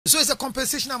So it's a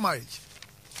compensational marriage.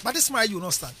 But this marriage will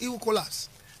not stand. It will collapse.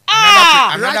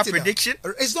 Another prediction?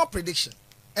 It's not prediction.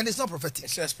 And it's not prophetic.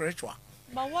 It's a spiritual.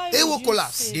 But why it will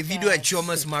collapse. Davido and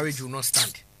Chioma's marriage will not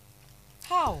stand.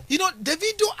 How? You know,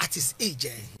 Davido at his age,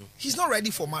 he's not ready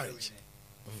for marriage.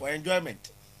 For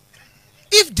enjoyment.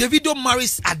 If Davido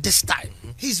marries at this time,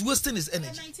 he's wasting his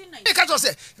energy. They can't just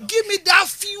say, give me that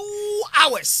few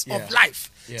hours of life.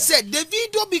 Yeah. Say,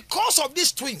 Davido, because of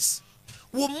these twins,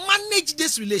 will manage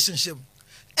this relationship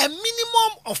a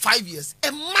minimum of 5 years,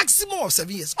 a maximum of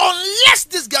 7 years, unless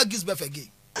this girl gives birth again.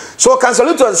 So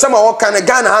Counsellor Lutterodt some of kind of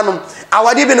Ghana hanum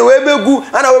awade be no we begu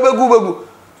ana we begu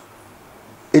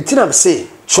etinam say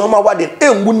Chioma wade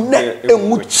enwu ne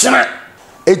enwu china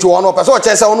eti wono pese o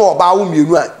chese wono oba wo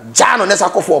mienu a ja no ne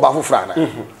sakofo oba fofra na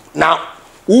na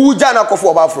wu ja na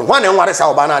kofo oba fofra ho na enware sa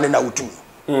oba na ne na wutu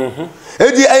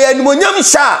edi animonyam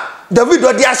sha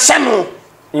Davido de ahye no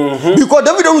because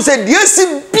Davido said yes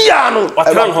bia no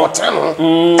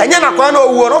enya na kwa na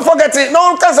owu no forget it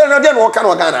no cancel na dey no kan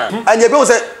o Ghana anya be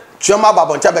say Chioma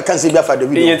baboncha be cancel bia fa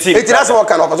Davido etira se o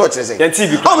kan o ko so kire say am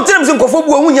tirim sin kofo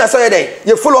bu ohunya so ye den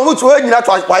ye follow mu to nyina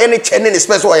to wa ye ne che ne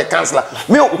space o ye cancel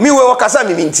me we wo kasa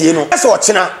me mintie no se o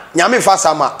chena nyame fa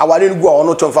sama aware no gu o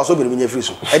no to mfa so be me nya free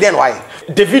so e den why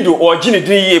Davido o gine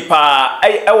din ye pa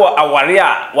ewo aware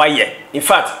a wa ye. In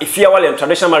fact, if you are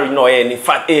traditional marriage, no, in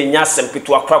fact, a nyasem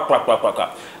kitu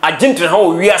akra. Agent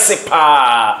how we are se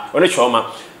pa on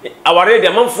Chioma. Our ready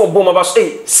a month for boom about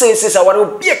say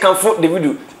our be a comfort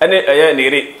Davido and a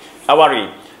nere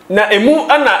our na emu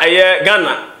ana a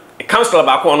Ghana a counsellor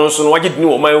back on so what you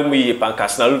know my me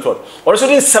pancas na Lutterodt. Or so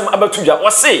didn't some about to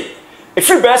was say if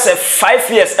you bear say 5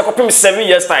 years, a copy 7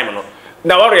 years time no.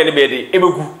 Now worry anybody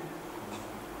ebegu.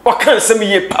 What can some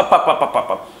ye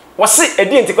papa. Wasi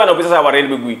edi ntikwa na obisa aware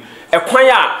no begui ekwan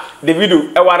a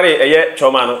Davido eware eye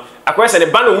Chioma no akwa se ne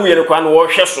ba no wuye no kwa no wo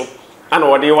hwe so ana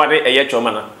wo de ware eye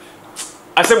Chioma na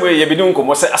asem we ye bidu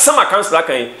nkomo se asama counsellor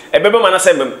kan ebebe ma na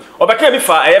se mem obeka bi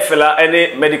fa eye fela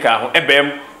ene medical ho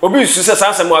ebem obi su se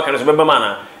sansem wa kan so bebe ma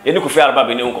na ye ne Kofi Albab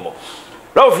ni nkomo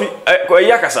Kofi ko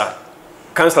eye akasa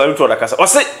counsellor Lutterodt akasa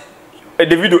wasi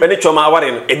Davido ene Chioma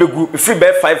aware no ebegu free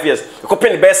be 5 years ko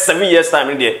pen be 7 years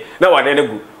time dey na wade ne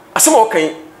gu asem o kan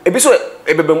ebiso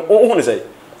ebebem ohun ne say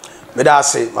me da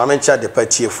say ma mencha de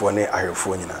patiefo ne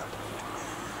ahwefo nyina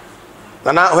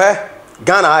na hwe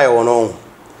Ghana aye wono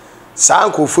sa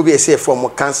nkofo bi ese from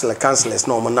councillors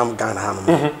na omonam Ghana ha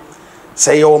no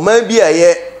say your man bi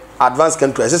aye advanced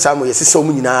country ese sa mo yesi se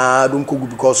omu nyina do nkogu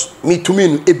because me to me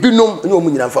no ebinom ne omu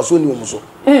nyina mfa so ni omu so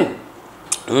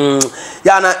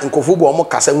ya na nkofo bo omo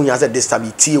kasa hunya se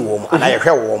disability wo mo ana ye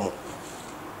hwe wo mo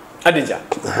adija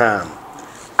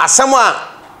asama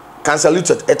Counsellor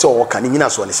Lutterodt eto wo kan nyina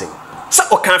so ne sen sa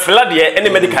o kan fela de ene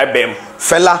medical bem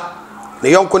fela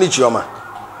ne yonko ni Chioma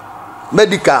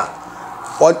medical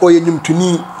o yenyum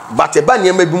tuni bate ba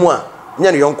ne ma bi mu a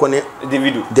nya ne yonko ne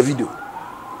Davido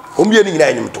o mbie ni nyina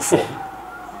yenyum tofo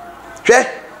hwe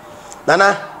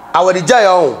nana awadi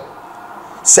jaya on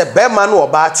se be ma no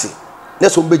oba ati ne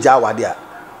so mbeja awade a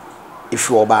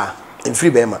ifi oba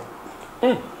enfiri be ma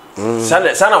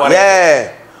sana wade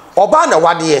yeah oba na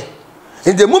wade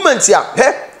in the moment ya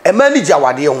e manage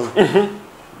awade ho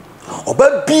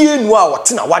oba bie nu a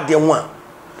wote na wade ho a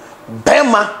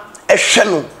bema ehwe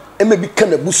no e ma bi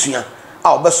kana busua a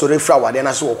obesore fra wade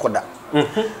na so wokoda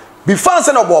before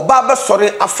say na oba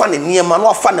besore afa ne niema no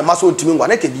afa ne maso ntimi ngwa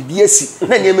na ke bibia si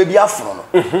na niema bi aforo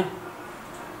no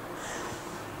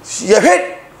ye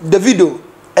he Davido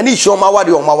ani Chioma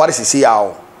wade o ma wade sisi ya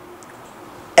o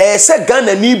say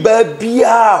Ghana ni ba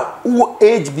bia who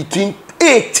age between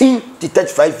 18 to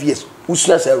 35 years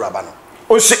usua say raba no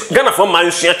o se Ghana for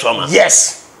man sua Chioma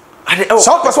yes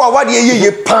so person awade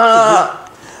ye pa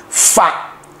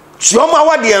fa Chioma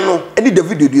awade no e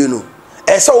Davido die no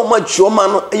say o ma Chioma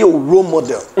no e role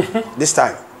model this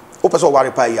time o person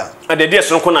awade pa ya and the dey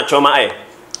so ko na Chioma ai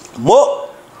mo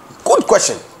good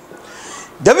question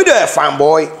Davido a fine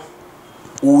boy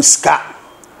uska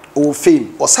o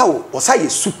fame osa ye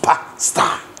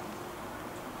superstar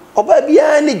oba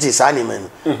bia ni jisa ni men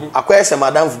akwai se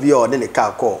madam fu bia o de ne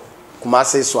car call kuma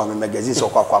se so am magazine so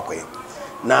kwakwa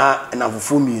na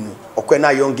fufu mi no okwai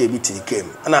na young girl bi tikem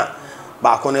na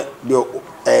ba ko ne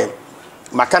de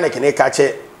mechanic ne ka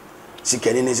che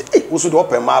sikeni ne say wo so de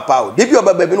open ma pa o de bi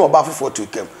oba ba bi no oba fufu to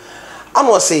kem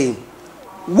ano say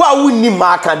wa wuni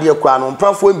ma aka de kwa no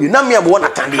mprafo mi na me abo na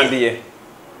kan de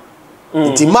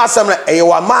Iti masam na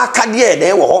ewa maka de na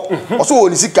ewo ho oso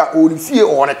woni sika oni fie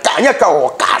o ne kanya ka o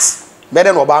kas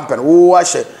beden no ba mpen wo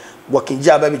ahye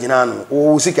wakinja ba bi gina no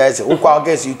o sika ese o kwa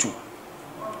gas itu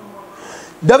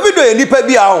Davido enipa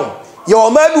bi a ho ye o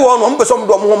ma bi won no mpeso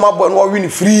mdo mo ma boy no win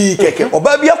free keke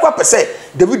oba bi akwa pese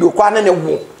Davido kwa ne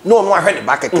wo no no ahwe ne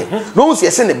ba keke no nsi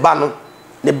ese ne ba no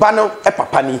e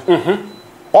papa ni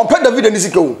on pe Davido ni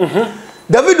sike wo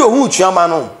Davido hu Chioma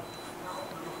no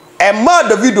e ma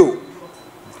Davido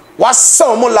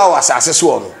wasa mo lawa asase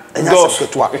so no enya se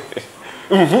ketwa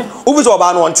ubi so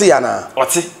ba no onte ya na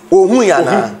ote ohun ya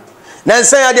na na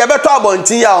nsan ya de beto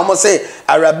abontin ya o mo say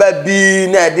araba bi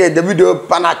na de Davido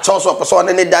pana choso person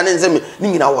ne da ne nzem ni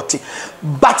nyina wote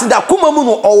but da kuma mu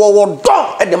no owo don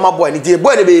e de ma boy ni je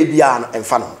boy ne be bia na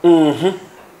emfa no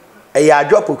e ya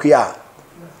adwo pokua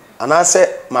ana se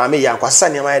maame ya kwasa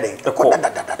ne ma den e ko da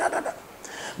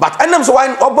but enam so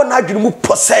wan obo na adwene mu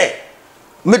pose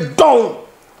me don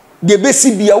de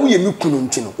besi bia wo ye mi kunu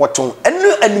ntino woton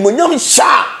enu animonyam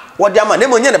sha wo de ama ne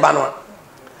monye ne ba no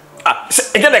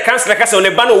again the counsellor ka say on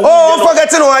the ban oh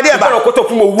forget no idea ba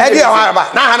e dia wa ba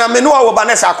na hana me no wo ba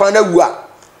na sa akon na wu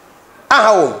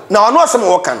aha wo na ono asem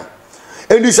wo kan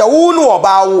edi se wo no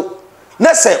oba wo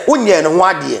na se onye ne ho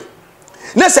ade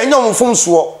na se nyom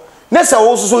fomso na se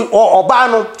wo so oba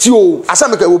no ti o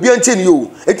asem ka obi antie ni o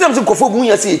etinam se Kofi bu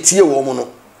nya se etie wo mo no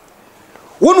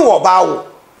wo no oba wo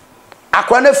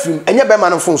akwa na frim enye be ma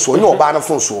no fomso onye oba no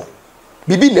fomso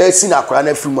bibi na asi na akora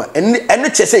na frim a ene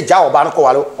chese ja oba no ko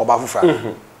wale oba fufra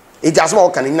eja so ma wo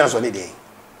kan nyina so ne de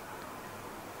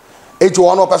ejo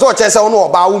ono pese o chese ono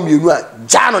oba wo mienu a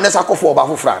ja no ne sa kofo oba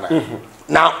fufra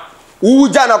na wu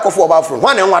ja na kofo oba fufra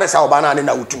ho na nware sa oba na ne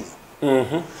na wutu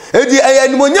edi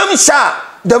animonyam sha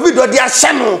Davido de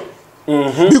ahye no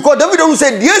because Davido who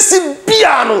said yes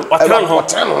bia no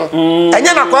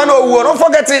enye na akora na owu no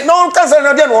forget it no cancel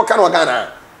na de no kan Ghana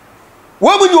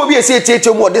wo mu obi ese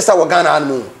echeche mu odisa wo Ghana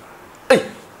anu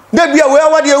de bia we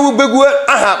awade ewu begu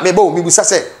aha me ba o mi busa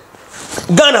se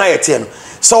Ghana ha yete no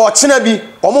so ochina bi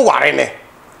omo ware ne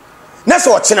na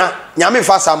so ochina nyame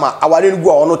fa sama aware ngu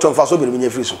a ono tonfa so bere nya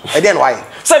firi so e de no aye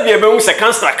se bia be hu se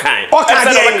counsellor kan o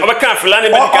ka filani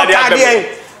medical de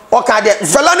o ka de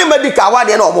filani medical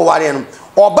awade na omo ware no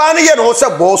oba ne ye no se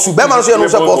boss be ma no se ye no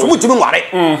se boss mu timi ware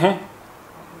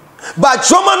ba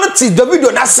Chioma no ti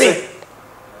Davido na se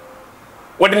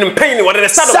what in pain what the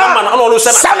sad of man on no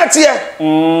sanity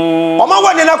o ma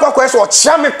wade na kwakwa so o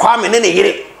chiame kwame ne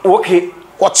yire okay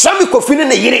o chiame Kofi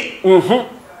ne yire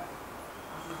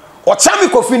o chiame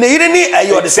Kofi ne yire ni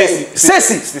ayo de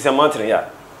Stacy mountain ya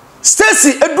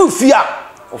Stacy edu fia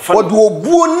o de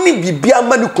obuo ni bibia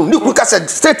ma ni kunu ka se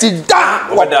Stacy da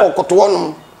o koto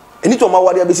wonu eni to ma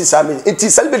wade abesi same enti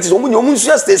celebrities o mu nyomu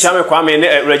nsu Stacy chiame kwame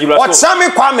ne regular o chiame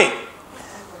kwame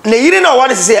ne yire na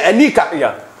wade se anika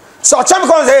yeah so cham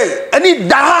kon say ani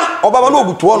da oba no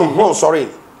obuto no sorry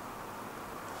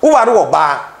wo ware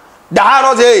oba da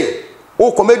no say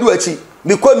wo komedu achi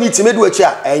me ko meet medu achi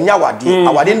a enya wade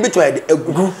awade no beto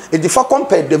egu e di fa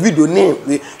compare Davido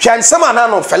ne hwan sama na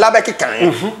no fela be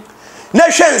kekan na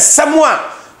hwan samu a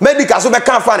medical so be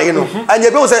kan fa ne no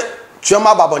anya be wo say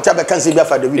Chioma baboncha be kan se bia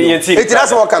fa Davido etira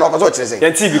se wo kan o so kire se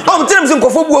am tirim se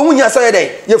Kofi bu hu nya so ye den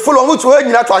ye follow mu to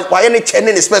nyina to wa ye ne che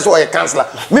ne space wo ye counselor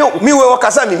me we wo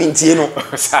kasa me mintie no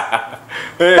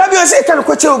da bi o se kan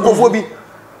ko che Kofi bi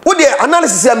wo de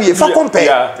analysis am ye fa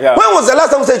compare when was the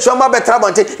last time say Chioma be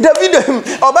trabante Davido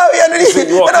oba ye ne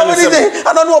ana mo ni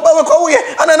ana no oba we ko ye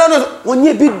ana na no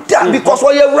wonye bi da because wo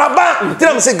ye raba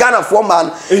tirim se Ghana for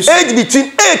man age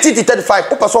between 80 to 35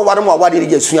 o person ware mo awade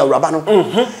ye sua raba no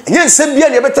enye nsem bia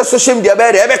ne be te social media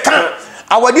be de be kan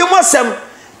awade mo asem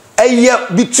eye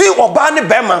between oba ne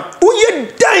bema wo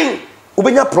ye dan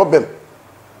obenya problem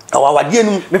awade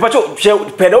enum me pacho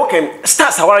pedo ken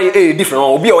stars aware e different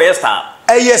obi o ye star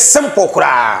eye simple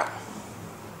kura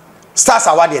stars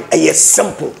awade eye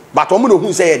simple but omo no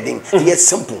hu say ye din eye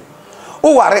simple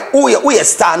o ware o ye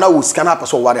star na wo sika na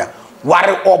person ware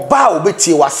oba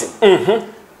obetie wasem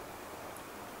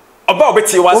oba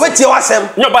obetie wasem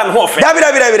nyoba ne ho ofe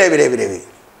David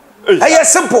eye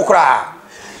simple kura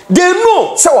they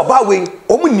know say oba we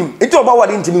omunim enti oba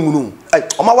wade ntimi ngunu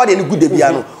oma wade ne gude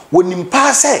bia no wonim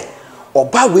pa say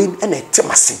oba we na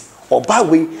etemase oba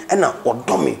we na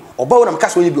odome oba we na mka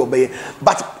so ye bi obaye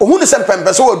but ohunu se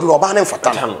pempe so waduru oba na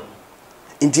mfata no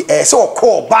nti se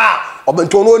okọ oba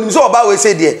obento no onim so oba we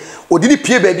say de odini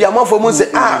pie ba bia amafo mu se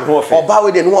oba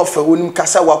we de no ofa onim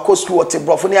kasa wa kostu wote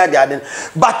brofo ne ade ade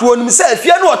but onim se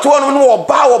afia no oto no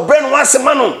oba wo bre no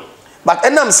asema no but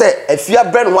enam se afia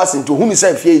bre no ase nti ohunu se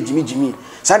afia jimi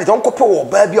sa de onkope wo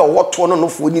oba bia woto no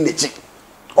fo ni nechi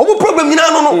obu problem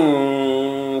nyina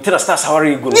no tena stars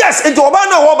aware go yes enti oba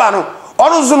na wo ba no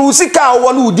ono zo no usika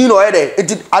wo no udin no ede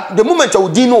at the moment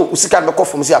udin no usika be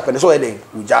kofom si apene so ede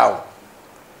ujao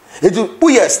enti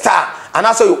uye star and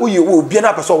also uye wo bia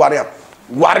na person ware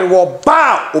ware wo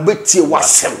ba obetie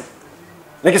wasem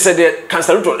like said the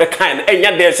Counsellor the kind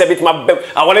enya there say bit ma bem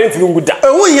awale ntimi nguda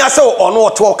ewu nya se ono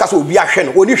oto okasa obi ahwe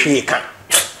no oni hwe kan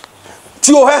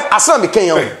ti o he asam ken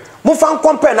yan mo fan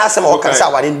compare na asem okasa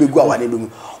awale nbegu awale nbegu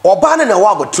oba ne na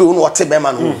wa abotro no ote be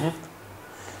ma no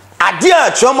ade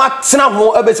a Chioma tena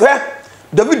ho ebese he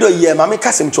Davido ye ma me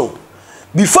kasem chon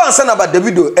before answer na ba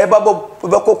Davido ebabo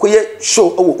bekokoye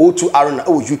show o O2 Arena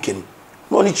o UK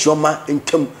no ni Chioma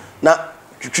ntam na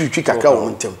twitwi kakra wo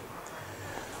ntam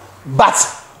but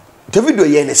Davido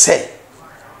ye ne say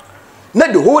na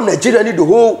the whole Nigeria ni the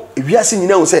whole ewiase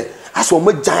nyina wo say aso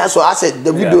mo jan aso ase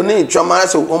Davido ni Chioma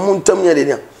aso omo ntam nya de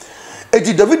dia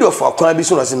eti Davido for kwan bi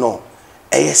so no say no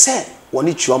eye say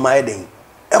woni Chioma e den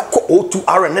eko O2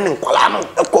 Arena ne nkwala no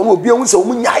eko no obi ehun say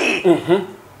omo nyae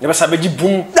ne ba sabeji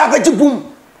boom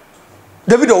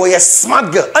Davido was a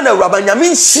smart girl and a rabba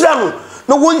nyamin shira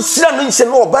no won shira no nse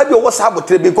no oba bi o wasa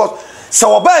abotre because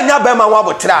so oba nya ba ma wa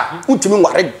abotra untimi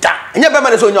nware da nya ba ma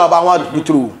ne so nya oba wa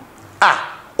duturu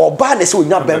oba ne so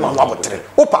nya ba ma wa abotre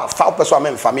opa fa opa so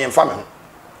amemfa me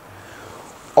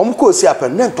omko si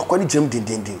apen na ntokwa ni jam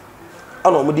dindindin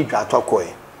ana omudi dwa to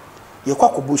akoe ye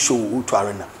kwakobo show O2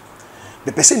 Arena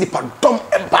be pese ni padom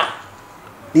eba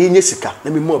ni nye sika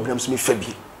na me mo abram so me fa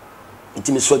bi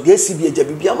ntimi so bi asi bi agya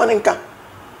bibia ma nenka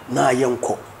na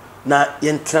yenko na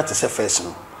yentra te se first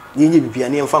no nye bibia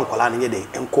ne mfa nkwala ne de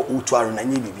enko O2 Arena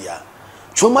nye bibia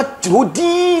Chioma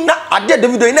trodi na ade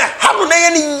Davido ina hanu na ye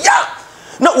ni ya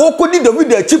na wo kodi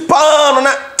Davido achi pa no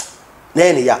na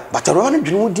ye ya bataro na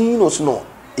dwene odin no so no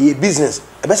e business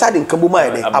e be sa de nkambo ma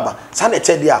ye aba sa na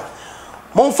che dia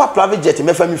monfa private jet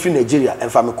me fa mi free Nigeria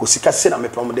enfa me kosika se na me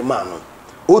prom de man no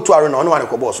O2 Arena ono wane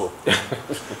ko boss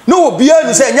no obia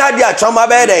ni se nya dia Chioma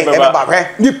be de e ba hwe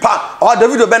nipa o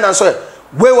Davido be na so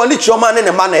we woni Chioma ne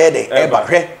ma na ye de e ba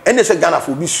hwe ene se Ghana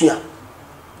fo bi sua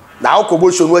na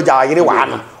okobo show no agya ayire wa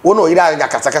no wono yire agya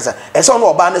kasa e se ono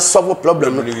oba ne solve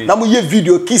problem no na mo ye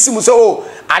video kiss mu se o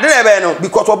ade na be no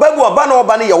because oba bu oba na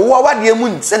oba ne ye wo wade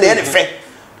mu se na ye ne fe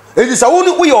e di sa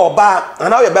woni wo ye oba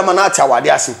na wo ye be ma na acha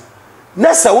wade ase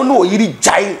na se wono o yiri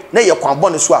jai na ye kwanbo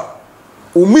ne so a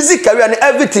o music career and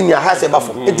everything ya has eba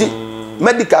for eti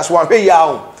medicals wa hwe ya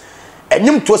o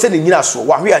enyim to se ne nyina so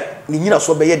wa hwe ne nyina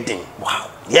so be ye den wow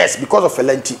yes because of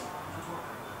Felenti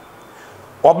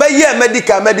obeye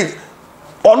medical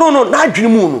ono na adwene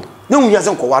mu no na hunya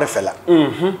se nkoware fela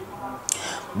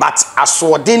but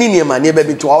asodin ni niema ne be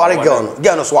bi to ware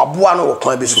girl no so aboa no wo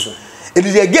kwan bi so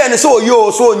edi de girl ne so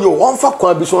oyo so onyo won fa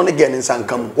kwan bi so ne girl ne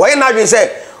nsankam wo ye na adwene se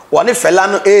woni fela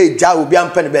no ja obi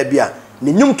ampe ne ba bia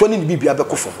ne nyum to ne bibia be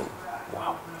kofo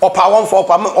wow opa won fa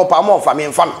opa mo fa me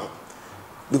mfa me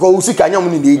because usika nyam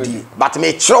ni na edi but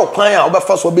me kire kwan a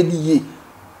obefa so be di ye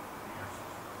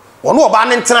wono oba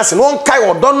ne ntena se no nkai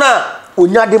odo na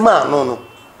onyade ma no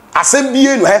asem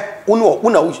bie no he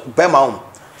una be ma on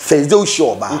Thursday o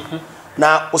show oba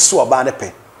na o so oba ne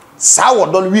pe sa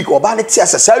wodo no week oba ne ti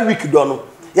asa sa week do no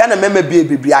ya na mema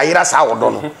bie ayira sa wodo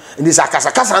no ndi sa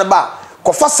kasa ne ba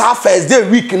kofa sa Thursday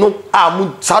week no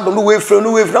mu sa do no we frɛ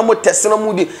no mo test no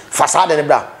mu di fa sa de ne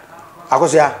bra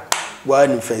akoso ya wa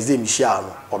ni Thursday mi shia no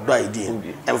odo idea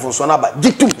enfonso na ba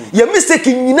ditum ye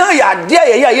mistake nyina ya ade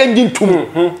ya ndintum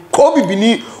ko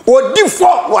bibini odi fo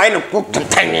wa ene ko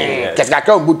tantani keska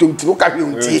ka botom ti ka hwe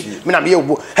unti me na me ye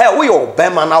obo he wo ye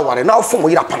obema na ware na ofo mo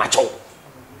yira panacho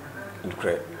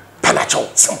panacho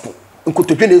simple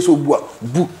nkotodwe na so obu a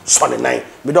bu so ne nan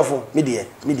me dofo me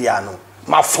de ano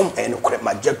ma fom ene kore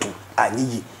ma jatu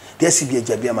anyi de asibi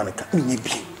agabia manaka menye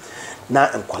bi na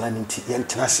enkwala nti ye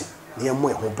ntenase ne ye mo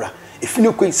e ho bra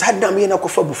efine ko sadam ye na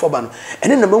kofa bu foba no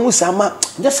ene na mahu sama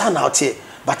nya sa na ote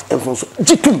but enfonso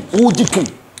jitum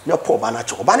na po ba na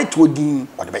cho ba ne to din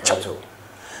wode be cha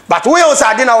but we o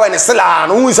sa de na we ne sela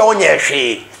no hu se onye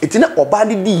hwe etina oba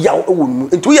ne di yaw ewo nu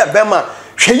enti ye be ma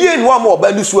hwe ye nu ama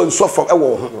oba ni so nsofo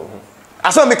ewo ho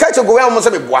aso me ka che go we mo se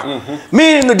be boa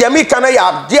me no de me kana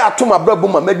ya de atoma brabu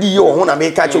ma madi ye ho na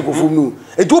me ka che go fu nu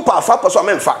enti pa fa pa so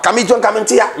me mfa ka me jon ka me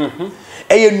ntia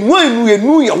eye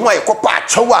nu ye ho aye ko pa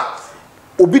chewa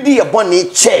obidi ye bone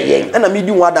che yen na me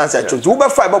di ho dance achonti wo be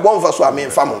fa be bon fa so ame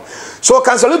mfa mo so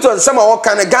Counsellor Lutterodt sama wo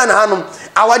kan Ghana hanum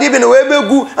awade bi ne we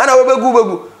begu ana we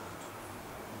begu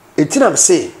etina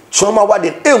say Chioma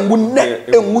wade enwu ne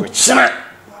enwu chira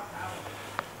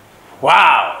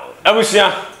wow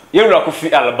abusia yewura Kofi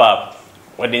Albab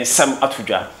wade nsam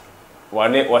atodwa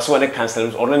wane wase wane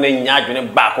Counsellor ono na nya adwene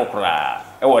ba kokora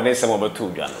e wode nsam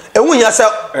obatodwa enwu nya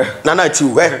sa na na ti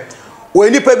we we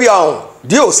nipa bi a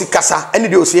de o si kasa ene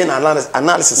de o si na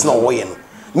analysis na wo ye no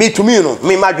me to me no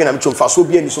me madwena me chomfa so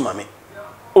bi ani so ma me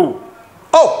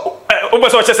obo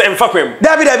so chese emfa kwem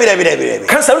David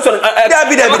Counsellor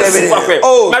David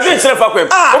oh na dey chire fa kwem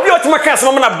obi otima kan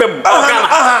se na bam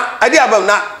ade abam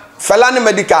na fela ne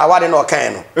medical wade na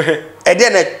okan no e de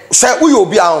na se uye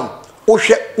obi ahom wo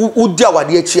hwe udi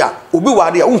awade achi a obi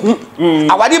wade a uhu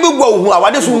awade begua uhu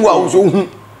awade so hu a so uhu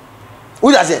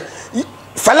wo da se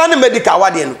fela ne medical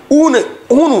wade no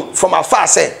unu from afar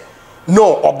say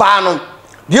no oba no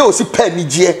de o si pa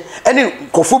nigie ene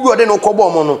Kofi bi ode no kobo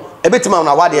mo no ebetima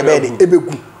na wade ebe de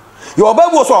ebegu ye oba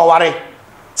bu so oware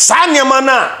sa nyema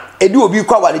na edi obi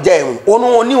kwa wade gya mu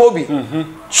ono oni obi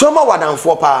Chioma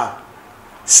wadanfo pa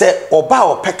se oba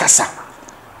opekasa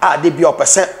a de bi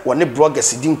opese woni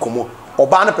bloggers di nkomo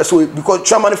oba na pese because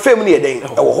Chioma no fame ne yeden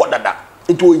e wo hodada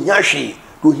enti o nya hwe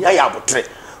do hia ya abotre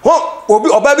ho obi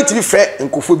oba bi tibi frɛ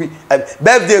nkofo bi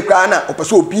birthday kra na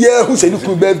opese obi hu se ni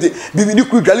kru birthday bibi ni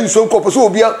kru dwale nso nko opese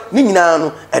obi ni nyina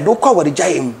no edo kwa wade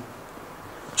gya mu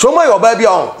Chioma yo oba bi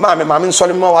on ma me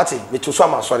nsori ma wate me to so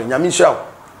ama sori nyame nhira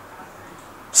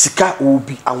sika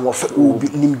obi anwofe obi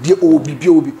nimdie obi bi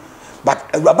obi but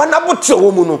raba na botre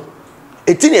wo mu no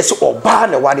etini ese oba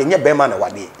na wade nye bema na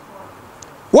wade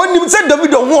wonim se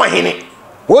Davido ho ohene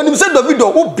wonim se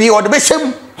Davido obi o de be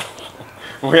hyem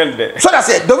so that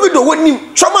say Davido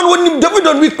wonim Chioma wonim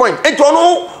Davido weak point ento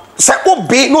no se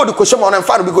obi no de ko hyem on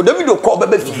fa no because Davido ko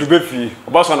beba fi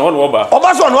oba so na ho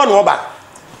no oba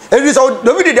eri so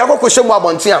Davido de akoko hyem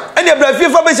abonte a ene bra fi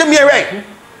fa be hyem ye wen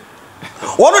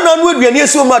wono na nu aduane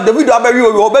esi ma Davido abawi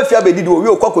owi oba fi abedidi owi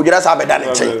okwakodwira sa abeda ne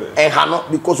nchen enha no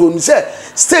because oni say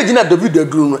stage na Davido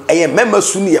aduru no eye mema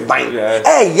su ne ye ban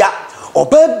ya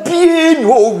oba bie ni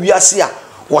o wiase a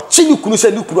wo chi ni kunu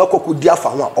se ni kunu akokodi afa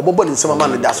ho a obobo ne nsema ma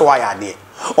no da so wa ya de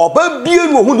oba bie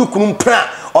ni ohun ni kunu mpra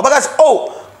oba ga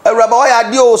oh Raba wa ya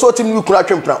de o so tim ni kunu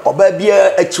atwempra oba bie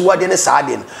achiwade ne sa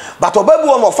de but oba bi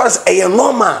won offense eye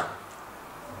normal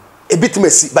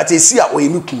ebitimesi but esi a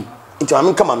oyemi kunu nti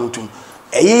anu kama no tum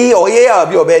oye ya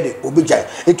bi obede obijai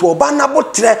nti oba na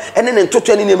botre ene ne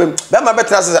ntoto ani nemem be ma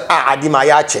betra se adi ma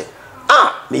ya che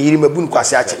me yiri mabun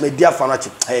kwase ache me dia fa no ache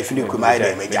fini kuma ai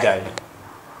na megai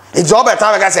nti oba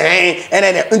ta ga se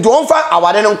ene nti onfa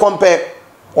awade no compare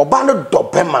oba no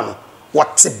dobe ma no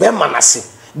wote be ma na se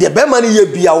de be ma no ye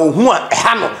bia ohu a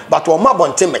ha no but o ma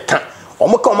bonte meka o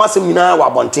mo ka o ma se nyina wa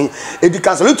bonte edi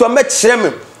Counsellor to me kire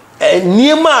me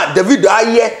niema Davido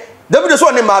aye Davido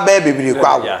so ne ma ba bebiri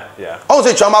kwa wo o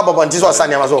se Chioma bobonti so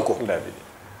sane ma so ko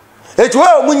etuwe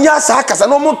omunya sa kasa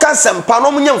no mu kansempa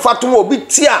no munya mfato obi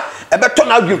tia ebeto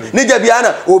na adwum ne ja bia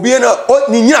na obi na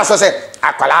ni nyina so se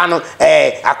akwala no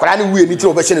wuye ni ti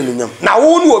obehye ne nunyam na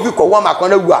wo nu obi ko wa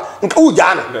makwana wu a nka wu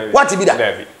ja no what be that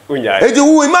eji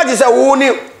wu imagine say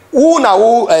wo na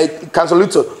wo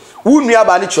Counsellor wu nua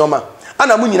ba ni Chioma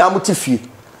ana mu nyina mu ti fie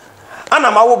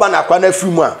ana ma wo ba na akwana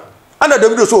afiri mu a ana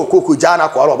Davido so okoko jana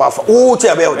kwa ro ba fa o ti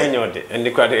ebe o de enyode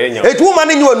ende kwa de enyo etu ma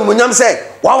ne nyi wanu munyam se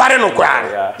wa ware no kwa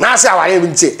na ase aware bi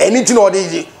nti eni ti no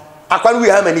de akwan wi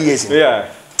ha many years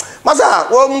masa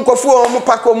wo nkofu o mu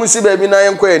pako mu si ba bi na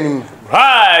yenko anim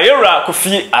yura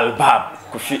Kofi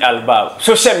Albab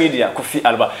social media Kofi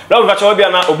Albab la va chawo bia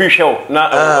na obi hwe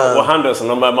na handles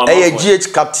no ma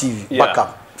GH Cap TV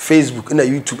backup Facebook and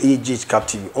YouTube GH Cap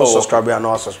TV. On subscribe and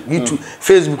also YouTube,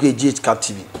 Facebook GH Cap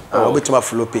TV. I'll be to my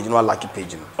follow page, no like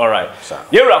page. All right.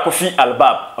 Yura Kofi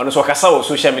Albab on so kasa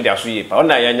social media so ye pa. On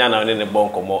na yanya na ne bon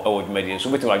komo old media.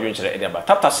 So beti ma dwen kire e dey ba.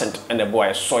 Tap cent and the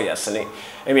boy so ya sene.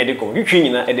 E me dey ko. Twitwi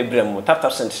nyina e dey brem mu.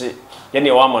 Tap cent se ye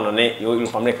ne wa ma no ne you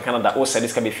from Canada o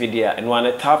service ka be fedia and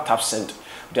one tap cent.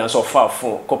 Then so far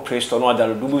phone ko Play Store no ada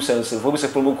double sense for be se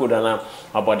promo code na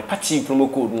about the party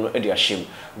promo code no e dey shame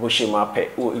go shame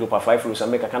ape o Europa 5 rules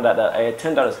make Canada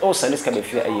 $10 o send this ka be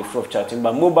free free of charge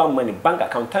but mobile money bank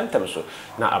account time so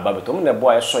na Albab to me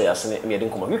boy so ya sene me dey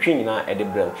nkoma twitwi nyina e dey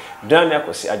brem dan na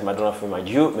akosi admadona for my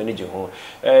you manage ho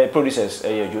producers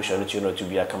Joshua no to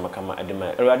be kama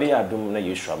adema erade ya adum na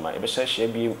Yeshua ma e be share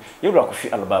bi Yura Kofi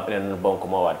Albab na bon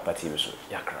koma award party so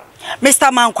yakra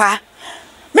Mr. Mankwa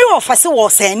me ofase wo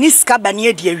se ni ska bane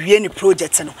e de awie ni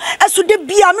project no eso de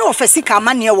bia me ofase ka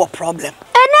ma ne wo problem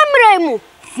enemremu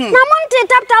na monte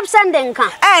tap sending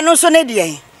ka no so ne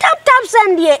de tap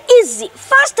send ye easy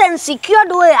fast and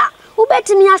secured way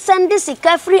ubetimi asend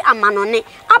sika free amanone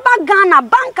aba Ghana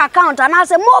bank account and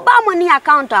as a mobile money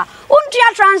account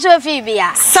untia transfer fee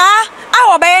bia sa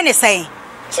awo be ye ne say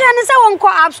kire ne se won ko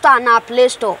App Store na Play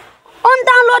Store on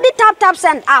download the tap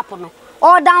send app no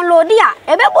or download ya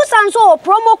ebebu sanso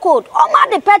promo code o ma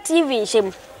de pet TV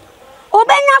shim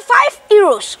obenya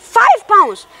 €5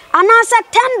 £5 and answer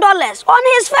 $10 on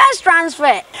his first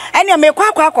transfer ene me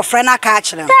kwa akofre na ka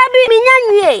akire tabi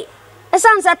minyanwie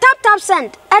esanse tap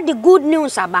send e the good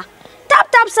news aba tap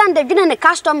tap send the the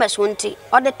customers won't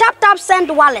or the tap send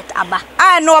wallet aba.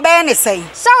 I know be any say.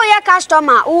 So your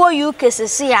customer who you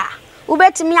cases here.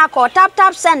 Ubetimi akọ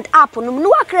tap send app no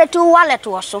no create wallet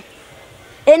wo so.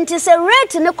 Enti se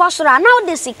rate ne kosora now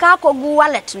the sika kogu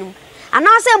wallet no.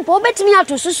 Anase mpo ubetimi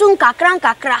atususu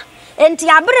nkakra. Enti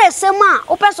abere sema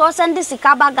opeso send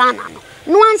sika ba Ghana no.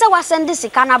 No anse wa send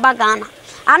sika na ba Ghana.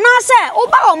 Anase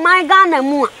oba o my Ghana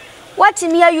mu a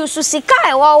watimi ayusu sika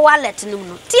e wo wallet no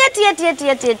no.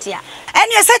 Tie.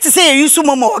 And you said to say you use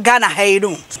momo Ghana hey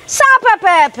no. Sa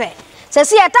pepe. Se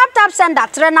see a tap send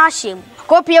that trainer shame.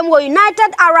 Kopi mo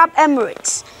United Arab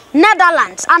Emirates,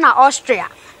 Netherlands, and Austria.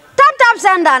 Tap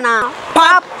send na.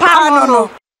 Papa no.